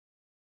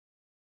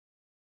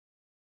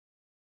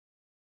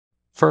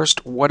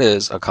First, what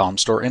is a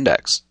Columnstore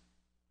index?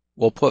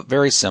 Well, put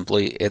very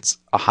simply, it's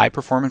a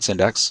high-performance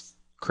index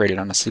created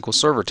on a SQL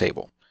Server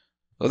table.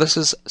 So this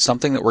is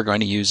something that we're going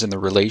to use in the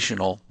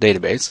relational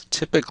database,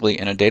 typically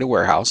in a data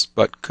warehouse,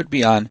 but could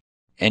be on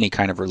any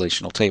kind of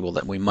relational table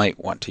that we might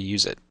want to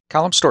use it.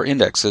 Columnstore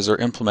indexes are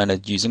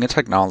implemented using a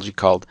technology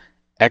called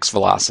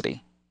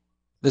xVelocity.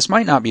 This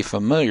might not be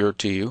familiar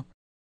to you,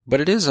 but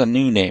it is a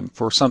new name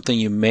for something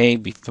you may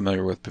be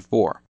familiar with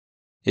before.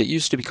 It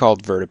used to be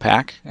called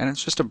Vertipack, and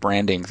it's just a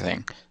branding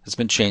thing. It's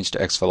been changed to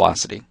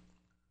xVelocity.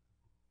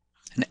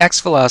 And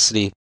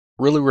xVelocity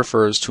really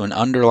refers to an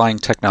underlying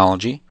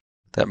technology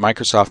that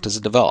Microsoft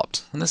has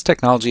developed. And this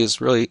technology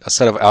is really a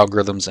set of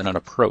algorithms and an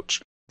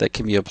approach that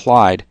can be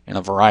applied in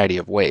a variety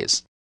of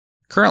ways.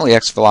 Currently,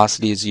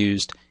 xVelocity is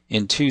used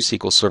in two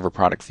SQL Server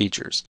product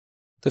features.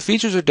 The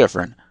features are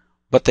different,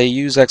 but they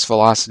use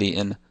xVelocity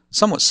in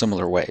somewhat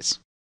similar ways.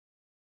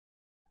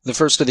 The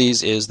first of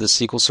these is the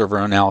SQL Server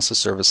Analysis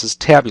Services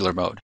tabular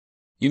mode.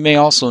 You may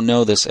also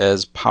know this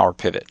as Power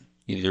Pivot,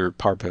 either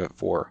Power Pivot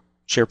for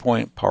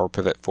SharePoint, Power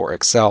Pivot for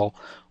Excel,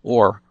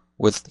 or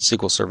with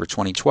SQL Server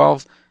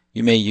 2012,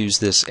 you may use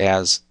this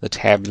as the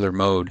tabular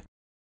mode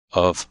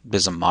of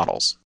BISM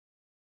models.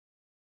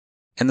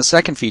 And the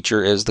second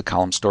feature is the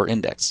Columnstore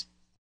index.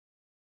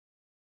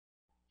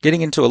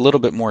 Getting into a little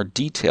bit more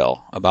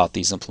detail about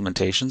these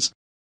implementations,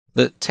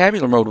 the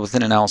tabular mode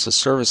within Analysis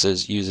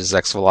Services uses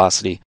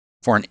xVelocity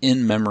for an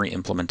in-memory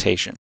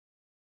implementation.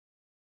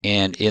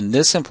 And in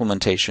this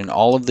implementation,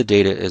 all of the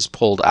data is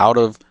pulled out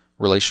of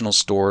relational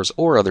stores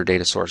or other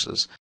data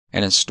sources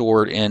and is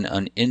stored in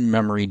an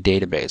in-memory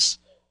database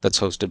that's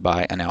hosted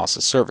by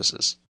Analysis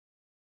Services.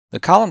 The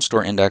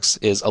Columnstore index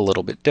is a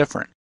little bit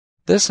different.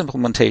 This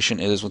implementation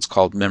is what's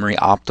called memory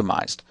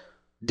optimized.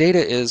 Data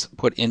is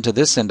put into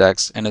this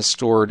index and is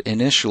stored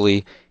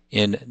initially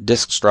in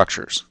disk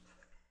structures.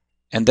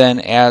 And then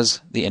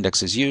as the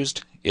index is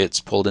used,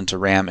 it's pulled into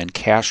RAM and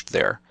cached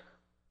there,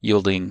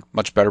 yielding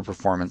much better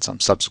performance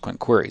on subsequent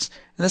queries.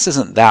 And this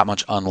isn't that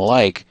much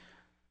unlike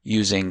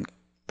using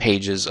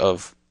pages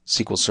of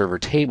SQL Server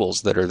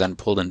tables that are then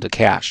pulled into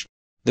cache.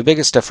 The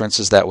biggest difference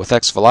is that with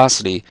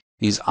xVelocity,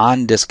 these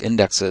on-disk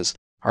indexes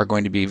are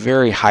going to be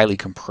very highly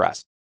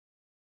compressed.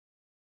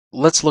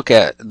 Let's look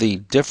at the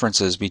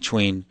differences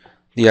between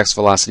the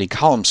xVelocity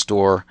column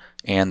store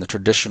and the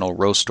traditional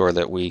row store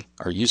that we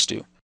are used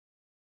to.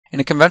 In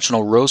a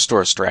conventional row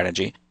store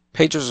strategy,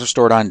 pages are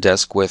stored on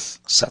disk with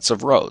sets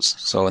of rows.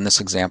 So in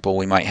this example,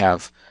 we might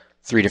have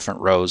 3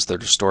 different rows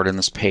that are stored in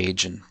this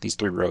page, and these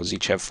 3 rows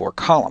each have 4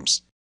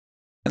 columns.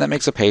 And that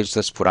makes a page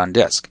that's put on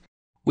disk.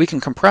 We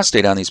can compress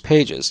data on these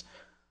pages,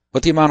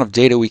 but the amount of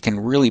data we can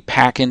really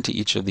pack into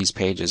each of these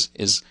pages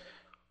is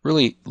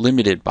really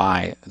limited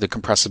by the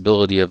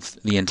compressibility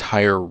of the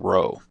entire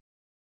row.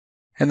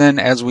 And then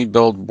as we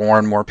build more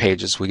and more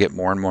pages, we get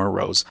more and more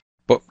rows,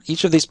 but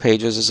each of these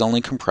pages is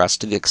only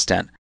compressed to the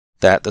extent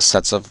that the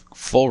sets of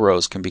full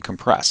rows can be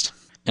compressed.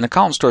 In a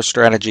column store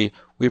strategy,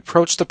 we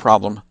approach the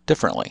problem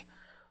differently.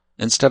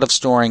 Instead of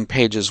storing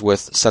pages with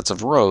sets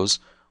of rows,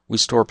 we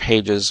store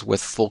pages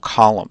with full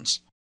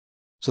columns.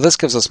 So this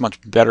gives us much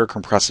better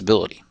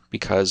compressibility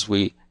because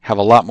we have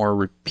a lot more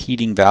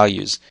repeating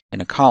values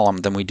in a column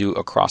than we do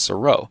across a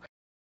row.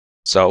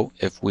 So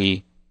if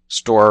we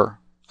store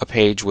a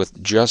page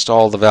with just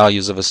all the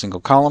values of a single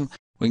column,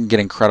 we can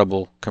get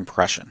incredible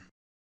compression.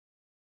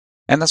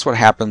 And that's what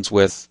happens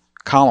with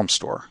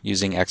Columnstore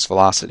using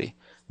xVelocity.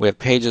 We have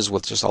pages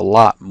with just a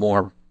lot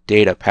more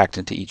data packed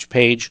into each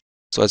page.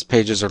 So as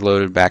pages are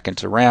loaded back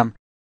into RAM,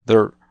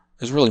 there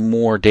is really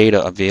more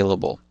data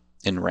available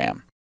in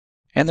RAM.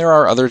 And there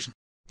are other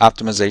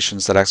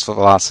optimizations that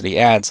xVelocity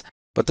adds,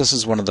 but this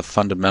is one of the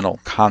fundamental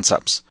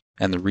concepts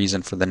and the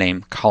reason for the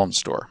name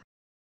Columnstore.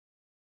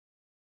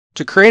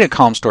 To create a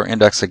Columnstore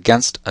index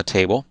against a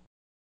table,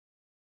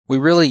 we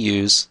really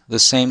use the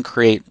same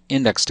create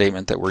index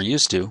statement that we're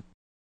used to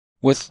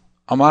with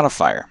a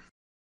modifier.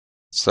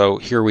 So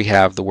here we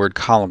have the word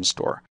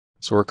Columnstore.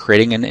 So we're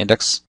creating an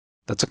index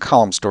that's a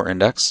Columnstore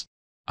index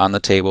on the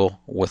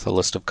table with a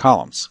list of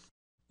columns.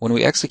 When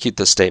we execute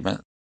this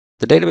statement,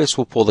 the database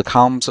will pull the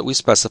columns that we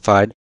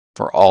specified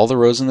for all the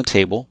rows in the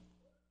table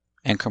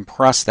and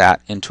compress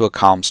that into a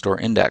Columnstore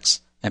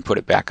index and put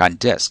it back on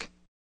disk.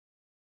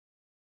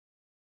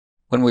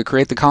 When we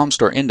create the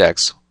Columnstore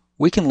index,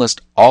 we can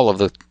list all of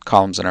the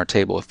columns in our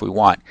table if we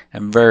want,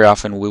 and very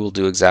often we will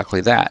do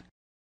exactly that.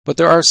 But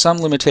there are some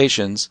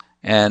limitations,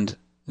 and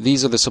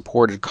these are the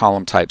supported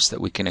column types that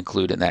we can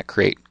include in that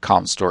create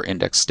Columnstore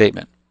index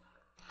statement.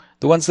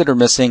 The ones that are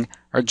missing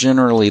are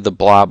generally the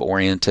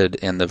blob-oriented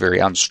and the very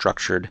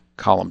unstructured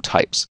column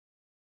types.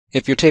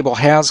 If your table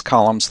has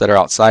columns that are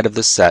outside of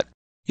this set,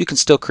 you can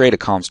still create a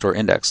Columnstore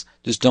index.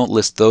 Just don't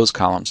list those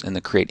columns in the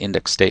create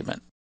index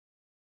statement.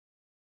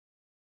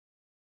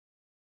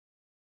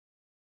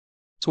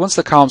 So once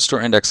the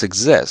Columnstore index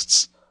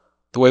exists,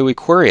 the way we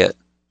query it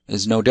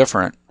is no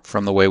different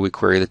from the way we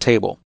query the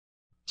table.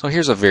 So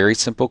here's a very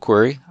simple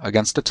query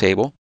against a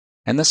table,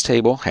 and this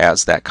table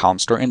has that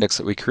Columnstore index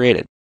that we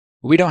created.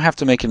 We don't have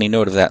to make any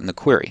note of that in the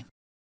query.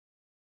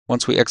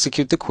 Once we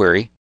execute the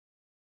query,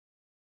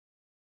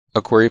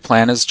 a query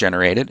plan is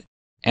generated,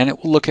 and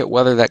it will look at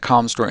whether that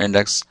Columnstore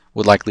index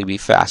would likely be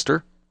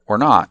faster or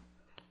not,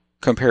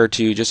 compared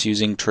to just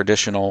using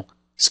traditional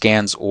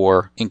scans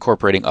or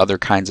incorporating other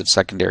kinds of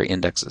secondary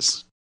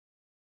indexes.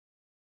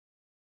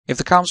 If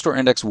the Columnstore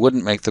index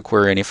wouldn't make the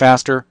query any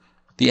faster,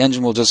 the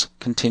engine will just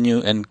continue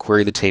and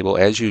query the table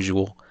as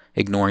usual,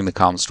 ignoring the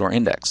Columnstore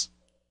index.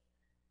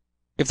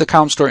 If the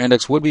Columnstore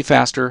index would be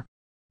faster,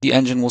 the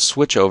engine will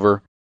switch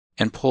over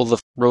and pull the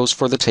rows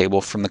for the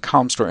table from the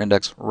Columnstore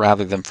index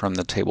rather than from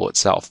the table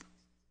itself.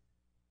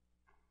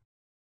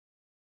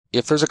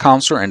 If there's a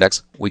Columnstore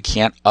index, we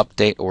can't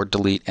update or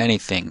delete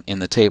anything in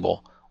the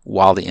table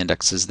while the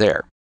index is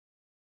there.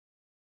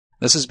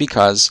 This is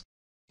because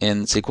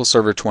in SQL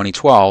Server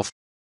 2012,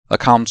 the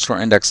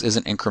Columnstore index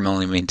isn't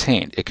incrementally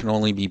maintained. It can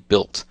only be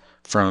built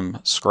from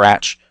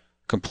scratch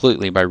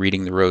completely by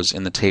reading the rows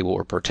in the table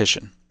or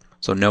partition.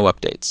 So no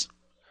updates.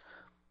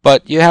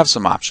 But you have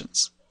some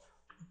options.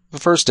 The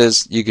first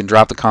is you can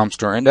drop the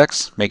Columnstore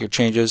index, make your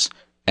changes,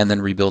 and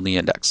then rebuild the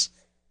index.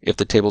 If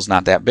the table's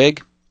not that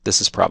big, this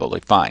is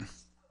probably fine.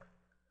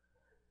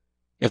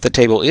 If the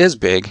table is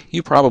big,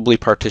 you probably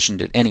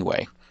partitioned it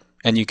anyway,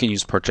 and you can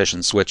use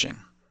partition switching.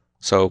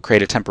 So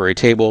create a temporary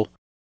table,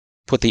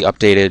 put the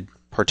updated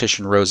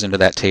partition rows into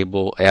that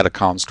table, add a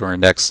Columnstore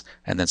index,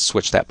 and then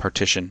switch that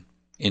partition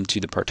into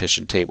the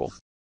partition table.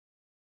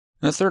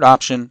 And the third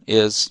option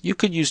is you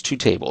could use two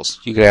tables.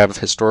 You could have a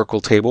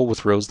historical table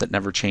with rows that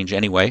never change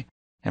anyway,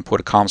 and put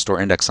a Columnstore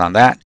index on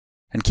that,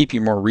 and keep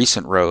your more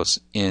recent rows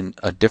in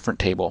a different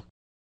table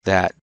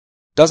that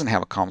doesn't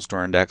have a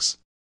Columnstore index,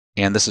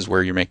 and this is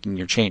where you're making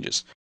your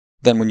changes.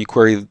 Then when you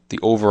query the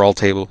overall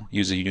table,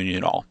 use a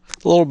union all.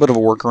 A little bit of a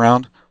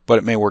workaround, but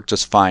it may work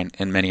just fine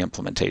in many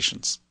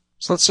implementations.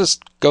 So let's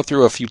just go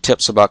through a few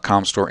tips about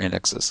Columnstore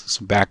indexes,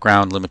 some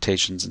background,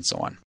 limitations, and so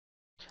on.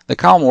 The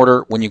column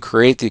order, when you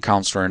create the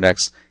Columnstore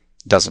index,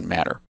 doesn't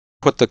matter.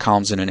 Put the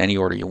columns in any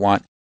order you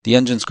want. The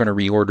engine's going to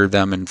reorder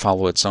them and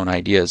follow its own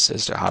ideas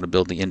as to how to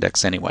build the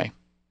index anyway.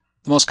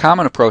 The most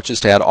common approach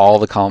is to add all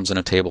the columns in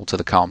a table to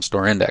the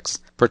Columnstore index.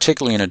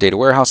 Particularly in a data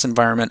warehouse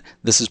environment,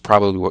 this is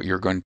probably what you're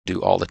going to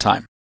do all the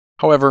time.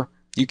 However,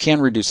 you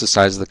can reduce the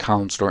size of the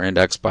Columnstore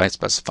index by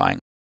specifying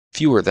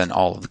fewer than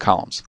all of the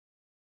columns.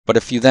 But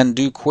if you then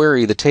do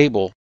query the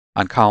table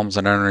on columns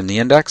that are in the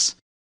index,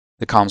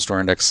 the Columnstore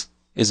index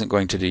isn't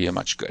going to do you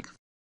much good.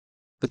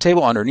 The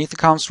table underneath the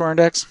Columnstore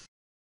index,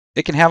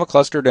 it can have a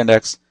clustered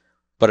index,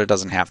 but it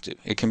doesn't have to.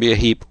 It can be a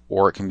heap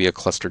or it can be a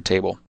clustered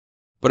table.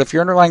 But if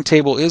your underlying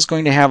table is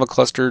going to have a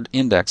clustered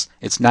index,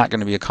 it's not going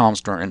to be a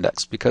Columnstore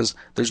index because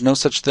there's no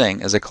such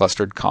thing as a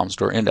clustered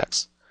Columnstore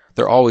index.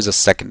 They're always a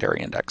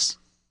secondary index.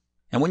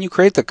 And when you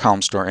create the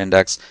Columnstore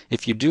index,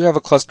 if you do have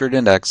a clustered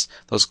index,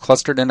 those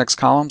clustered index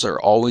columns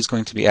are always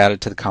going to be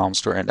added to the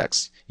Columnstore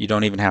index. You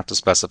don't even have to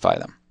specify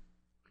them.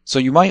 So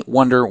you might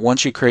wonder,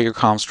 once you create your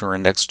Columnstore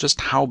index,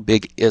 just how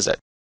big is it?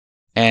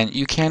 And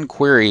you can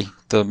query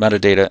the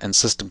metadata and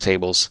system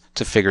tables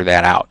to figure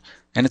that out.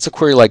 And it's a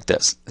query like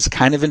this. It's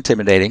kind of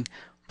intimidating,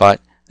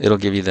 but it'll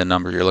give you the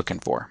number you're looking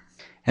for.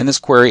 And this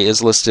query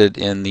is listed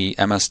in the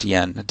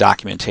MSDN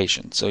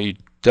documentation, so you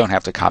don't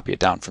have to copy it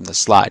down from this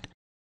slide.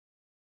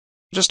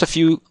 Just a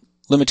few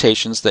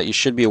limitations that you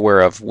should be aware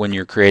of when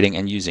you're creating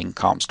and using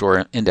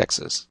Columnstore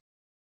indexes.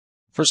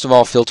 First of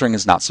all, filtering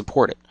is not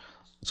supported.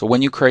 So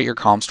when you create your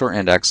Columnstore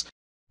index,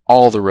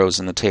 all the rows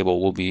in the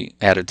table will be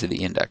added to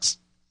the index.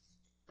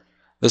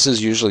 This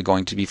is usually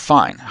going to be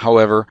fine.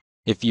 However,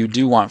 if you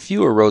do want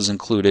fewer rows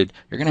included,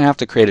 you're going to have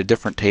to create a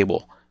different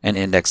table and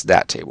index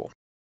that table.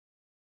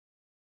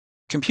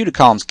 Computed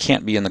columns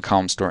can't be in the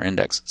Columnstore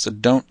index, so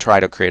don't try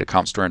to create a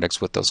Columnstore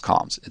index with those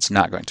columns. It's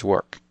not going to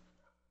work.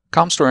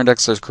 Columnstore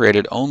index is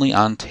created only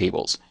on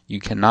tables. You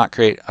cannot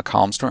create a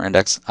Columnstore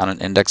index on an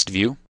indexed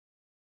view,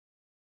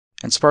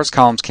 and sparse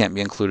columns can't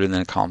be included in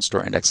a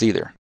Columnstore index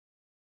either.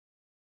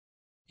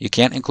 You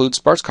can't include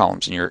sparse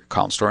columns in your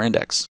Columnstore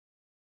index.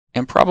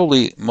 And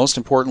probably most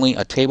importantly,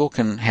 a table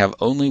can have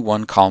only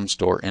one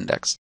Columnstore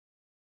index.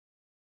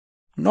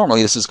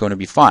 Normally this is going to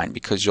be fine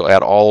because you'll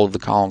add all of the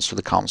columns for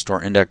the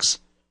Columnstore index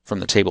from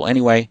the table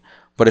anyway,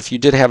 but if you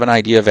did have an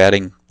idea of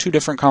adding two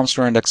different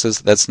Columnstore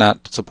indexes, that's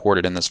not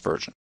supported in this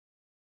version.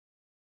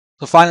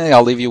 So finally,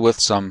 I'll leave you with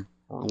some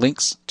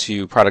links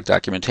to product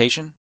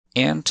documentation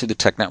and to the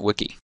TechNet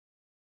Wiki.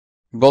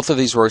 Both of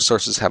these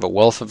resources have a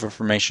wealth of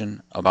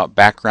information about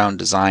background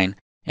design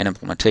and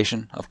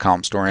implementation of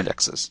Columnstore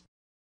indexes.